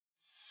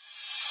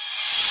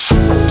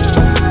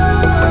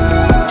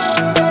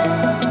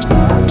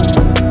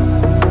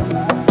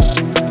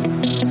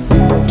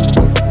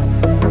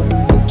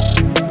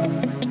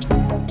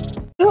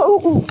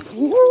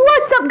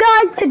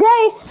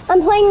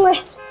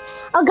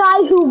a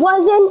guy who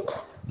wasn't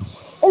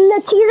in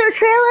the teaser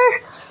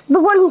trailer, the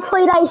one who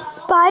played Ice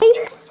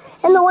Spice,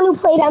 and the one who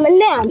played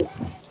Eminem.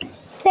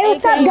 Say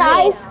what's up,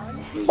 guys.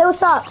 Say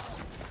what's up.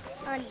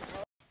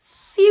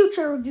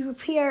 Future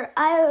group here.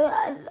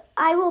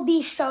 I will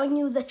be showing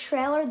you the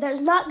trailer.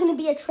 There's not going to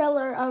be a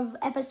trailer of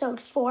episode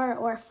 4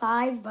 or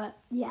 5, but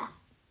yeah.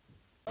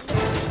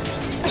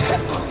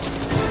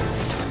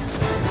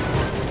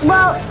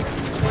 Well,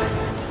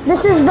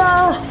 this is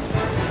the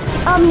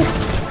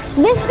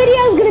this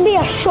video is going to be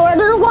a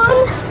shorter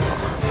one,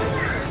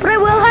 but I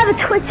will have a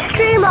Twitch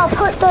stream. I'll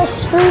put the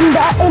stream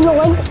in the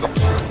link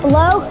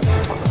below.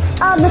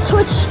 The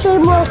Twitch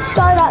stream will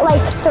start at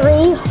like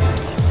 3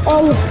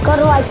 and go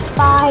to like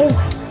 5,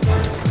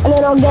 and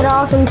then I'll get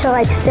off until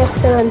like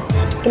 6 and then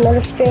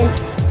another stream.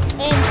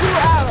 In 2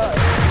 hours,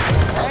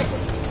 right?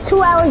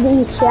 2 hours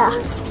each, yeah.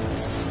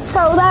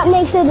 So that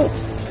makes it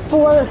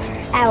 4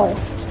 hours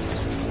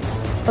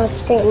for a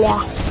stream,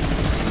 yeah.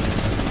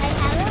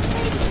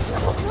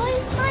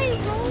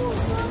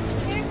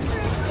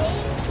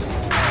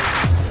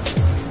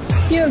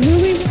 Yeah,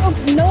 Ruby,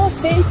 no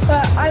offense,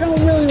 but I don't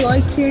really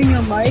like hearing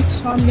your mic,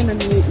 so I'm gonna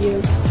mute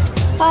you.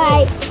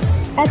 Alright,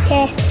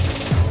 okay.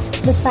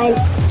 That's fine.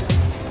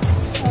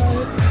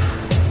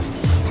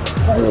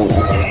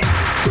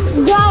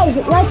 Guys,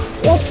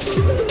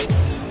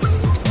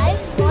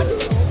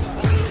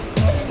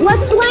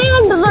 let's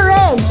land the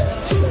ridge.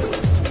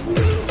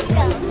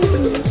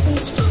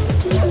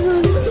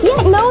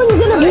 Yeah, no one's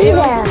gonna be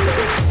there.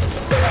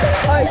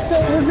 Alright, so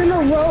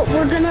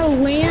we're gonna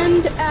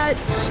land at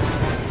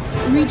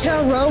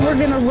Retail Row. We're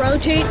gonna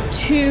rotate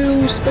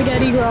to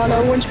Spaghetti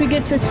Grotto. Once we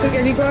get to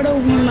Spaghetti Grotto,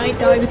 we might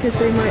die because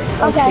they might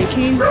take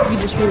King. We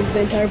just moved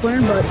the entire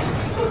plan, but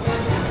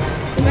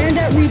land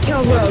at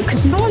Retail Row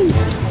because no one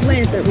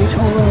lands at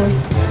Retail Row.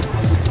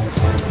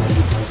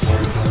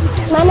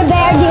 Mama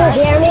Bear, do you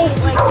hear me?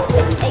 Like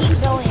 8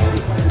 billion.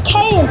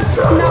 Kane!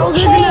 No,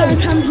 they're gonna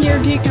come here,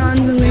 get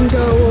guns, and then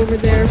go over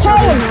there.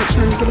 Probably not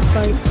trying to get a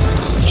fight.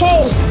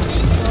 Kane!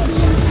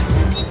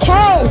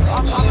 Kane!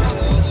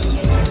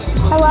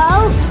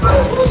 Hello?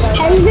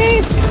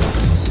 Henry?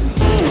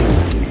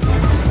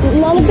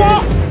 None of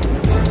that?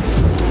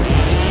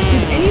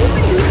 Did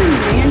anyone even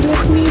land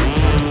with me?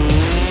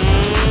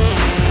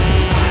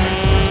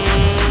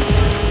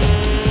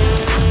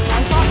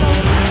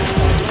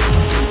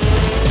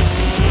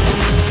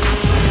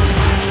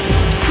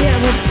 Yeah,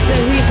 but the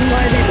reason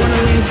why I didn't want to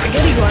land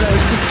Spaghetti Grotto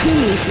is because too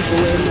many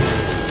people in.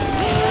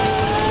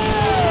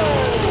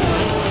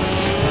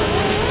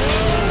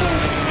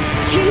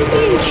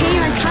 Kinsey and Kane,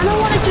 I kind of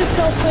want to just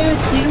go play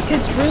with you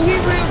because Ruby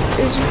Root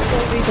isn't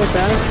probably the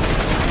best.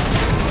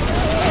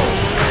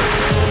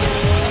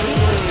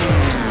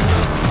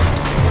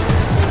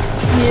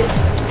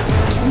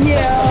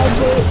 Yeah,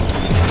 but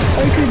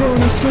I could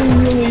honestly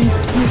really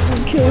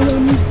kill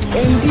him.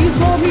 And these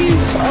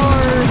lobbies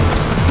are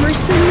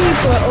worse than me,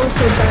 but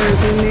also better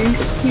than me.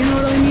 You know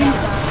what I mean?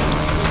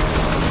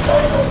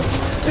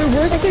 They're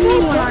worse than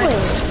me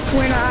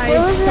when I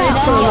played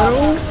for a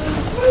little.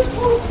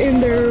 And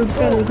they're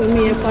better than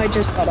me if I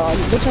just got on,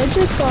 which I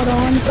just got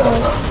on, so...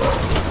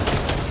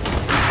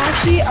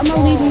 Actually, I'm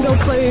gonna leave and go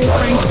play with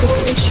Frank the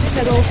Fish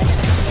Pedal.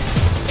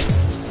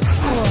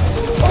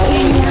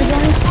 Can you wanna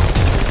join?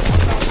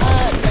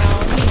 No.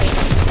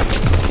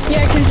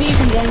 Yeah, Kenzie, you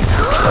can join.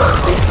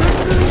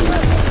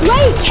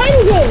 Wait,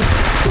 Kenzie!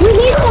 We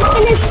need to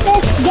finish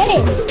this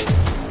game.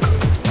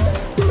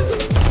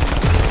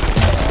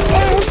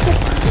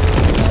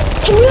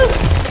 Can you...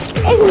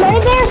 Is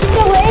Mother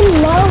still in?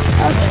 No?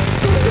 Okay.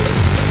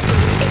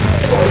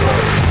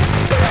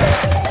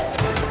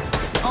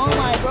 Oh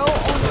my bro.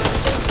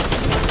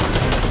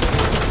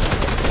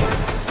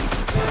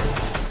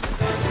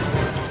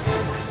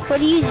 What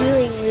are you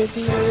doing,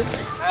 Ruby Root? 2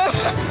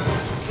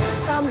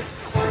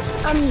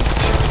 minutes.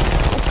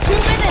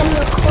 I'm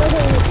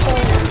recording the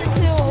phone.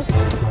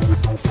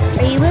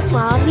 Are you with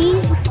Mommy?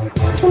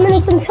 2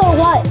 minutes until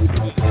what?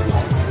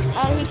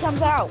 He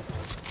comes out.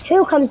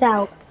 Who comes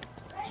out?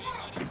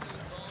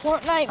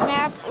 Fortnite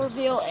map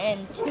reveal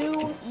in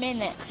 2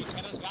 minutes.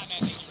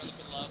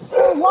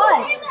 For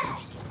what?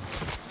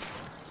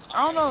 I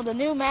don't know, the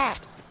new map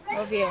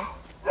reveal.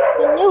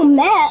 The new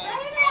map?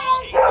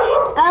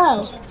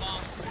 Oh.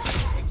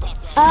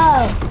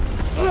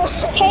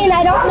 Kane,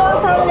 I don't know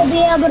if I'm going to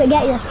be able to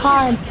get your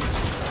card.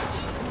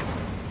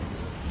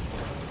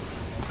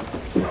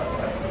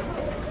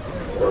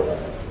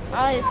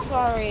 I'm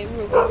sorry,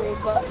 Ruby,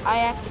 but I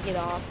have to get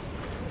off.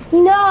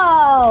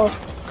 No.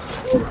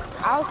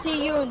 I'll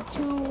see you in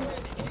 2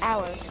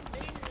 hours.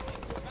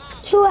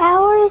 2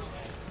 hours?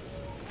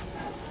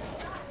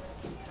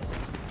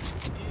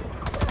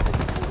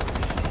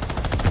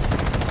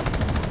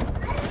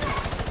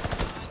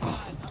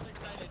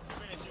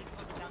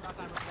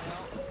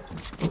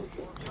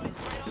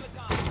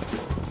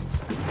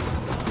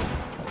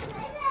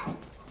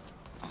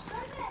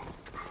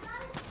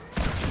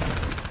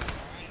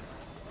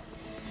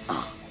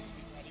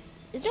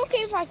 Is it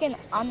okay if I can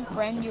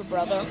unfriend your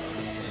brother?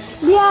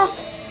 Yeah.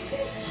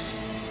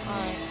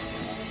 Alright.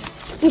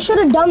 You should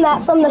have done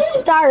that from the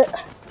start.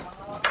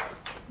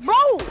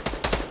 Bro!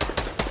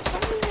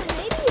 This is an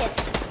idiot.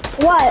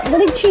 What? What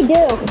did she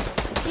do?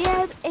 She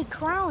had a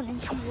crown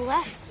and she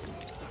left.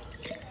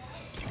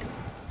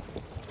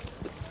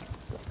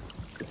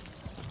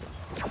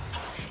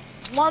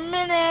 One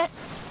minute.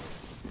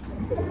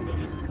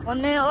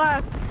 1 minute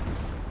left.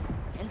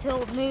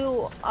 Until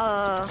new,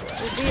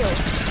 reveal.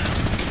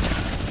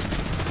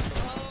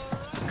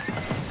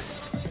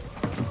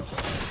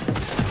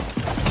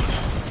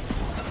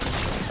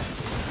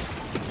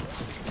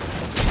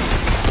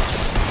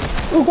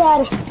 I'm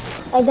dead.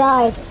 I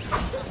died.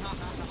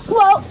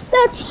 Well,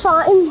 that's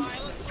fine.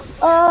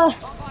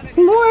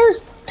 More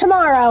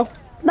tomorrow.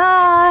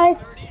 Bye.